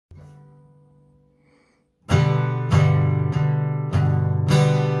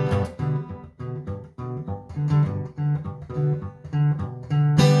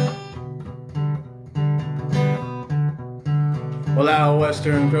that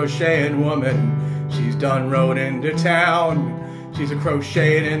Western crocheting woman. She's done rode into town. She's a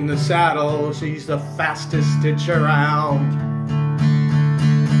crocheting in the saddle. She's the fastest stitch around.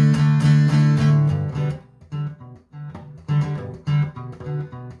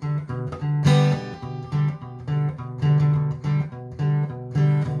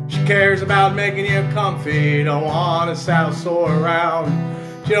 She cares about making you comfy. Don't want a saddle sore around.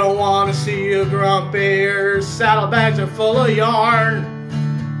 She don't want to see you grumpy. Her saddlebags are full of yarn.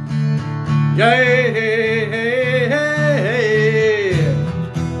 Yay!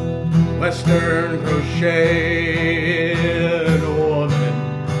 Western crocheted woman.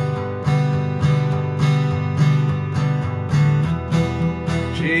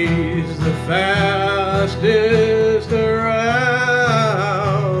 She's the fastest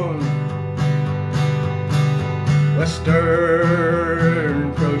around.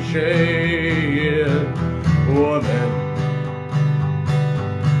 Western crocheted woman.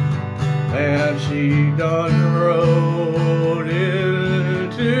 And she done rode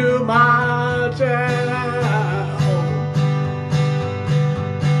into my town.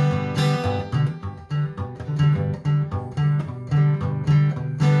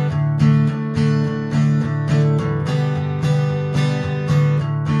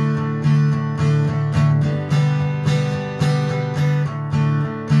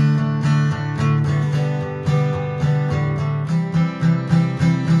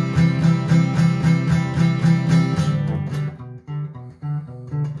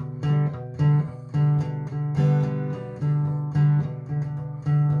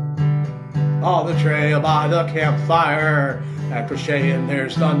 On the trail by the campfire, at crocheting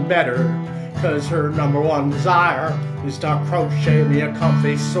there's none better, 'cause her number one desire is to crochet me a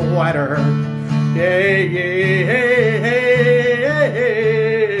comfy sweater. Yeah, yeah,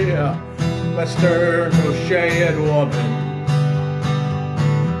 yeah. Western crocheted woman.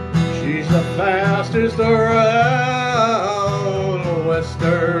 She's the fastest around.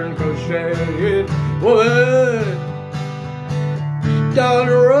 Western crocheted woman. She done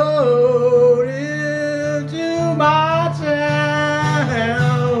rode into my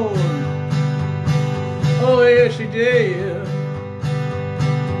town. Oh yes, she did.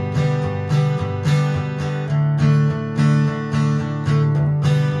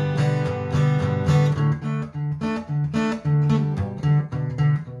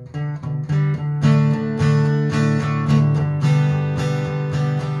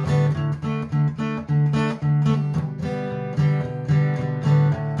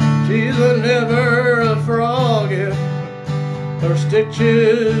 She's a never a froggin', her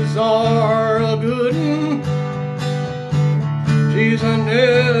stitches are a goodin'. She's a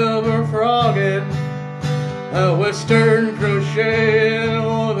never froggin', a Western crocheting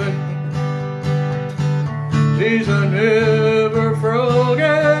woman. She's a never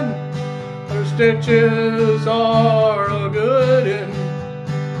froggin', her stitches are